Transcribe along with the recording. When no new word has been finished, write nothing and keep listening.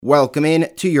Welcome in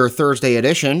to your Thursday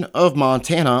edition of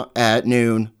Montana at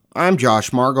Noon. I'm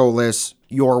Josh Margolis.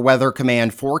 Your Weather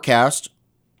Command forecast.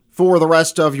 For the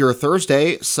rest of your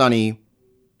Thursday, sunny.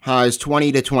 Highs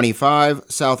 20 to 25,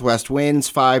 southwest winds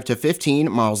 5 to 15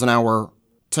 miles an hour.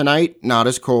 Tonight, not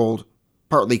as cold.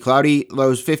 Partly cloudy,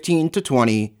 lows 15 to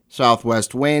 20,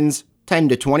 southwest winds 10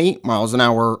 to 20 miles an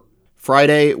hour.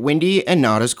 Friday, windy and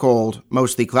not as cold,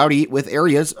 mostly cloudy with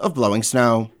areas of blowing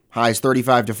snow. Highs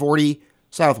 35 to 40,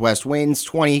 southwest winds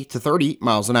 20 to 30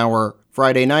 miles an hour.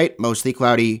 Friday night, mostly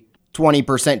cloudy.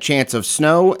 20% chance of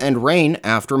snow and rain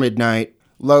after midnight.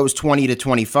 Lows 20 to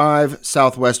 25,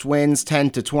 southwest winds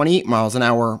 10 to 20 miles an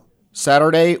hour.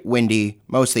 Saturday, windy,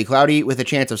 mostly cloudy with a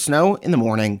chance of snow in the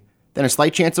morning. Then a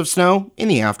slight chance of snow in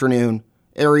the afternoon.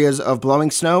 Areas of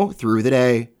blowing snow through the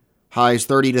day. Highs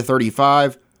 30 to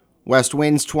 35, west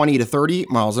winds 20 to 30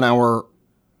 miles an hour.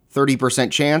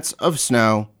 30% chance of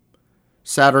snow.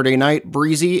 Saturday night,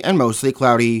 breezy and mostly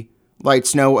cloudy. Light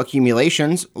snow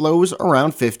accumulations, lows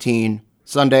around 15.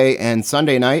 Sunday and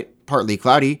Sunday night, partly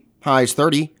cloudy. Highs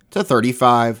 30 to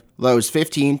 35, lows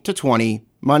 15 to 20.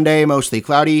 Monday, mostly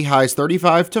cloudy, highs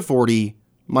 35 to 40.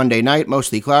 Monday night,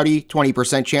 mostly cloudy,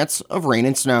 20% chance of rain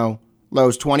and snow.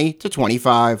 Lows 20 to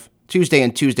 25. Tuesday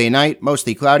and Tuesday night,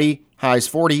 mostly cloudy, highs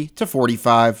 40 to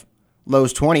 45.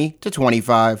 Lows 20 to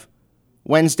 25.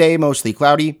 Wednesday, mostly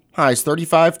cloudy, highs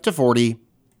 35 to 40.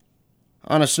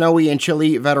 On a snowy and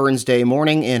chilly Veterans Day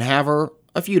morning in Havre,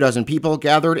 a few dozen people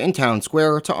gathered in Town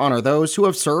Square to honor those who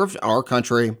have served our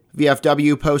country.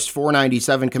 VFW Post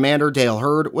 497 Commander Dale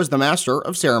Hurd was the master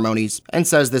of ceremonies and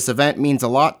says this event means a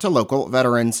lot to local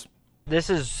veterans.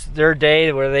 This is their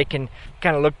day where they can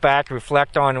kind of look back,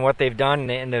 reflect on what they've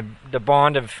done and the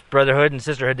bond of brotherhood and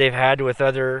sisterhood they've had with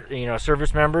other,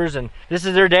 service members. And this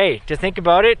is their day to think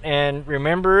about it and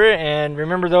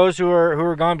remember those who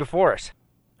are gone before us.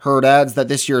 Hurd adds that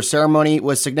this year's ceremony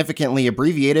was significantly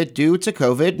abbreviated due to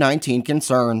COVID-19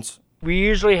 concerns. We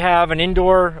usually have an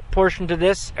indoor portion to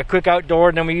this, a quick outdoor,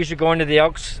 and then we usually go into the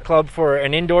Elks Club for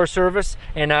an indoor service.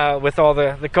 And with all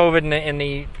the COVID and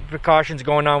the precautions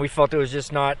going on, we felt it was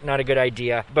just not a good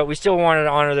idea. But we still wanted to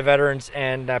honor the veterans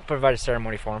and provide a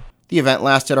ceremony for them. The event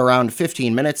lasted around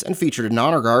 15 minutes and featured an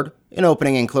honor guard, an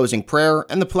opening and closing prayer,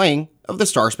 and the playing of the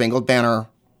Star-Spangled Banner.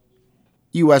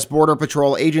 U.S. Border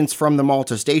Patrol agents from the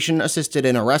Malta station assisted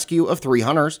in a rescue of 3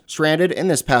 hunters stranded in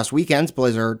this past weekend's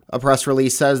blizzard. A press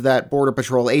release says that Border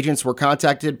Patrol agents were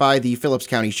contacted by the Phillips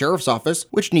County Sheriff's Office,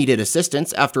 which needed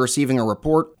assistance after receiving a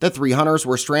report that 3 hunters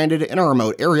were stranded in a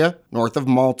remote area north of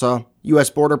Malta.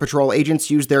 U.S. Border Patrol agents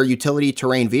used their utility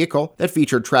terrain vehicle that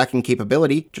featured tracking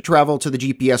capability to travel to the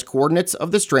GPS coordinates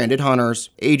of the stranded hunters.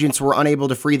 Agents were unable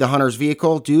to free the hunters'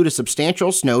 vehicle due to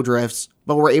substantial snow drifts,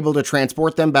 but were able to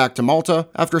transport them back to Malta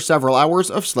after several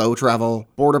hours of slow travel.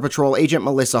 Border Patrol agent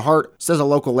Melissa Hart says a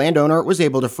local landowner was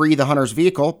able to free the hunters'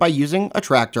 vehicle by using a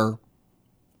tractor.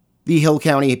 The Hill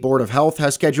County Board of Health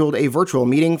has scheduled a virtual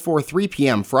meeting for 3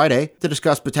 p.m. Friday to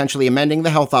discuss potentially amending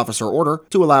the health officer order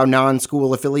to allow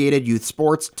non-school affiliated youth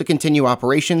sports to continue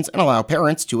operations and allow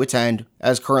parents to attend.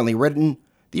 As currently written,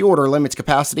 the order limits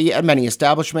capacity at many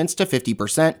establishments to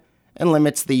 50% and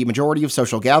limits the majority of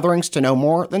social gatherings to no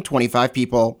more than 25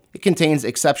 people. It contains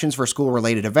exceptions for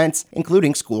school-related events,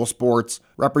 including school sports.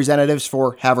 Representatives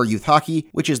for Havre Youth Hockey,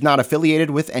 which is not affiliated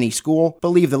with any school,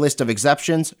 believe the list of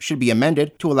exceptions should be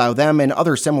amended to allow them and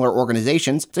other similar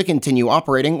organizations to continue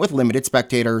operating with limited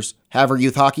spectators. Havre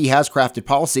Youth Hockey has crafted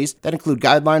policies that include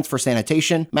guidelines for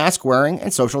sanitation, mask wearing,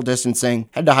 and social distancing.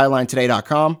 Head to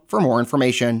HighlineToday.com for more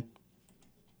information.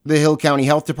 The Hill County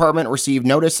Health Department received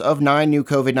notice of 9 new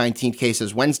COVID-19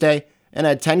 cases Wednesday and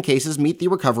had 10 cases meet the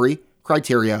recovery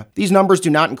criteria. These numbers do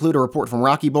not include a report from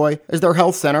Rocky Boy, as their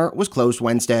health center was closed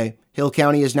Wednesday. Hill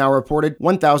County has now reported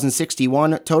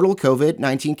 1,061 total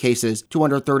COVID-19 cases,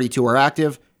 232 are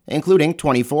active, including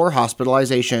 24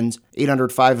 hospitalizations.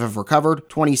 805 have recovered,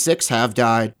 26 have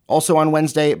died. Also on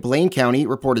Wednesday, Blaine County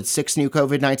reported 6 new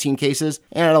COVID-19 cases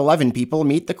and 11 people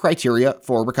meet the criteria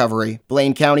for recovery.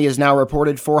 Blaine County has now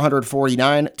reported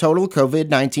 449 total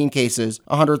COVID-19 cases.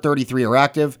 133 are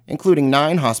active, including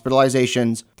 9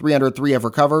 hospitalizations. 303 have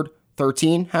recovered,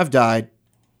 13 have died.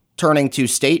 Turning to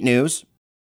state news.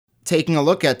 Taking a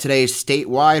look at today's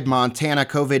statewide Montana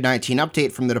COVID-19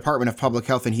 update from the Department of Public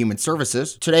Health and Human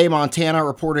Services. Today, Montana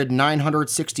reported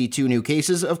 962 new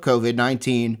cases of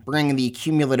COVID-19, bringing the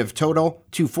cumulative total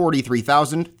to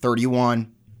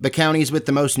 43,031. The counties with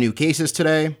the most new cases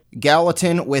today: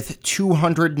 Gallatin with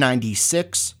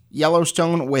 296,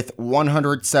 Yellowstone with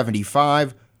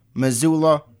 175,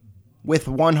 Missoula with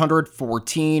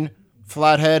 114,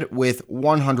 Flathead with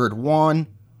 101,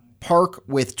 Park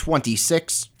with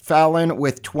 26, Fallon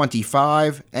with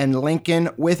 25, and Lincoln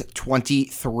with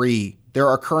 23. There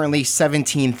are currently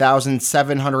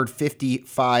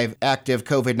 17,755 active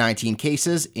COVID-19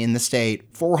 cases in the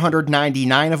state,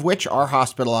 499 of which are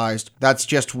hospitalized. That's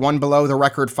just one below the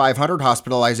record 500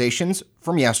 hospitalizations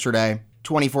from yesterday.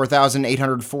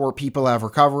 24,804 people have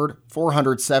recovered,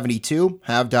 472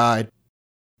 have died.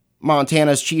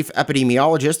 Montana's chief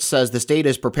epidemiologist says the state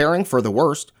is preparing for the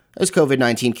worst, as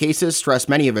COVID-19 cases stress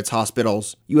many of its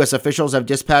hospitals. U.S. officials have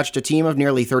dispatched a team of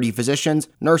nearly 30 physicians,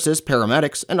 nurses,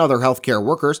 paramedics, and other healthcare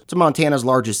workers to Montana's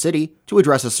largest city to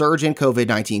address a surge in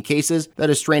COVID-19 cases that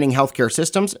is straining healthcare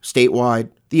systems statewide.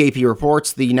 The AP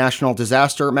reports the National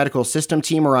Disaster Medical System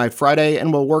team arrived Friday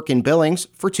and will work in Billings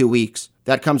for 2 weeks.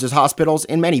 That comes as hospitals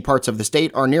in many parts of the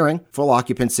state are nearing full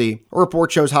occupancy. A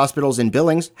report shows hospitals in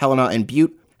Billings, Helena, and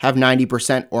Butte have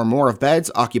 90% or more of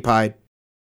beds occupied.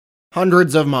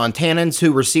 Hundreds of Montanans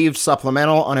who received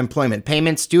supplemental unemployment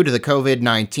payments due to the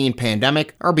COVID-19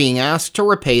 pandemic are being asked to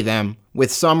repay them, with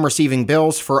some receiving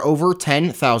bills for over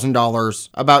 $10,000.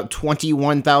 About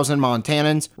 21,000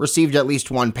 Montanans received at least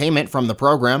one payment from the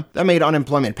program that made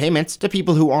unemployment payments to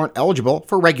people who aren't eligible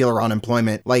for regular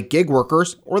unemployment, like gig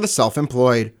workers or the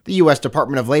self-employed. The U.S.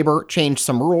 Department of Labor changed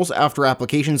some rules after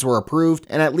applications were approved,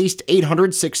 and at least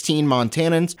 816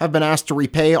 Montanans have been asked to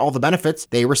repay all the benefits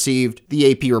they received.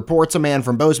 The AP reports a man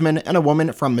from Bozeman and a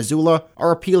woman from Missoula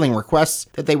are appealing requests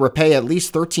that they repay at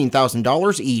least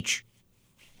 $13,000 each.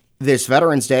 This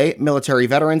Veterans Day, military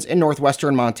veterans in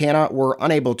northwestern Montana were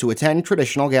unable to attend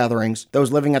traditional gatherings.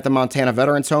 Those living at the Montana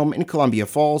Veterans Home in Columbia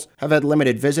Falls have had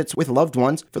limited visits with loved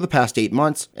ones for the past 8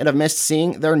 months and have missed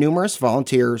seeing their numerous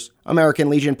volunteers. American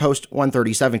Legion Post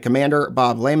 137 Commander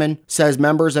Bob Lehman says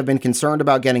members have been concerned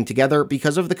about getting together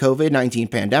because of the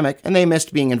COVID-19 pandemic, and they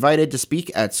missed being invited to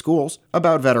speak at schools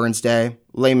about Veterans Day.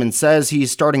 Lehman says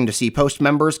he's starting to see Post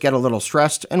members get a little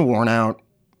stressed and worn out.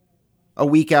 A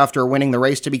week after winning the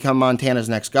race to become Montana's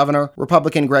next governor,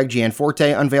 Republican Greg Gianforte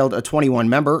unveiled a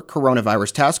 21-member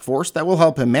coronavirus task force that will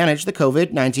help him manage the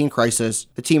COVID-19 crisis.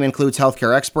 The team includes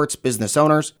healthcare experts, business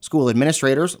owners, school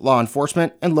administrators, law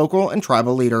enforcement, and local and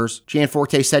tribal leaders.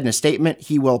 Gianforte said in a statement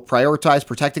he will prioritize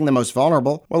protecting the most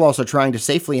vulnerable while also trying to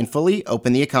safely and fully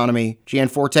open the economy.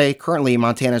 Gianforte, currently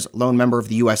Montana's lone member of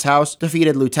the U.S. House,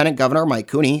 defeated Lieutenant Governor Mike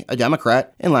Cooney, a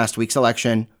Democrat, in last week's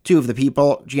election. 2 of the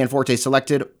people Gianforte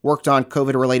selected worked on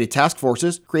COVID-related task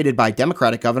forces created by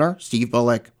Democratic Governor Steve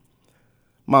Bullock.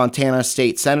 Montana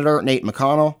State Senator Nate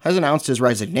McConnell has announced his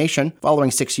resignation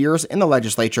following 6 years in the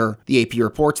legislature. The AP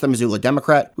reports the Missoula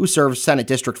Democrat, who serves Senate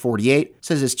District 48,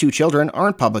 says his 2 children are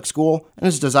in public school, and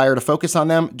his desire to focus on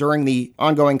them during the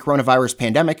ongoing coronavirus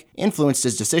pandemic influenced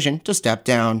his decision to step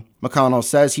down. McConnell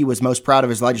says he was most proud of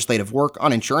his legislative work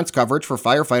on insurance coverage for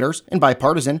firefighters and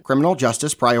bipartisan criminal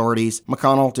justice priorities.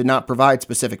 McConnell did not provide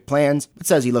specific plans, but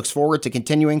says he looks forward to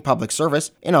continuing public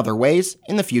service in other ways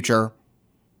in the future.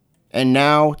 And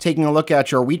now, taking a look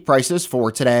at your wheat prices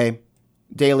for today.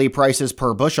 Daily prices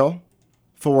per bushel.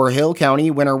 For Hill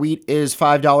County, winter wheat is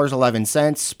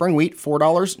 $5.11, spring wheat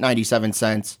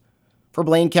 $4.97. For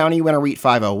Blaine County, winter wheat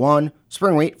 $5.01,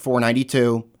 spring wheat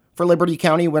 $4.92. For Liberty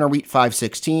County, winter wheat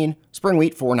 $5.16, spring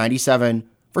wheat $4.97.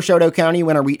 For Choteau County,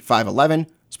 winter wheat $5.11,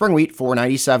 spring wheat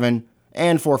 $4.97.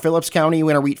 And for Phillips County,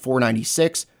 winter wheat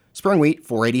 $4.96, spring wheat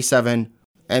 $4.87.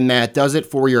 And that does it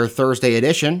for your Thursday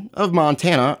edition of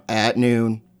Montana at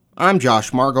Noon. I'm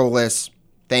Josh Margolis.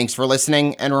 Thanks for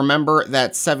listening, and remember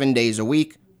that 7 days a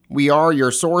week, we are your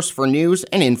source for news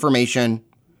and information.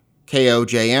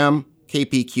 KOJM,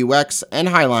 KPQX, and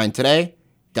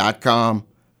HighlineToday.com.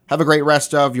 Have a great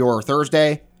rest of your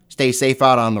Thursday, stay safe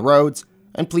out on the roads,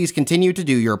 and please continue to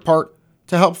do your part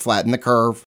to help flatten the curve.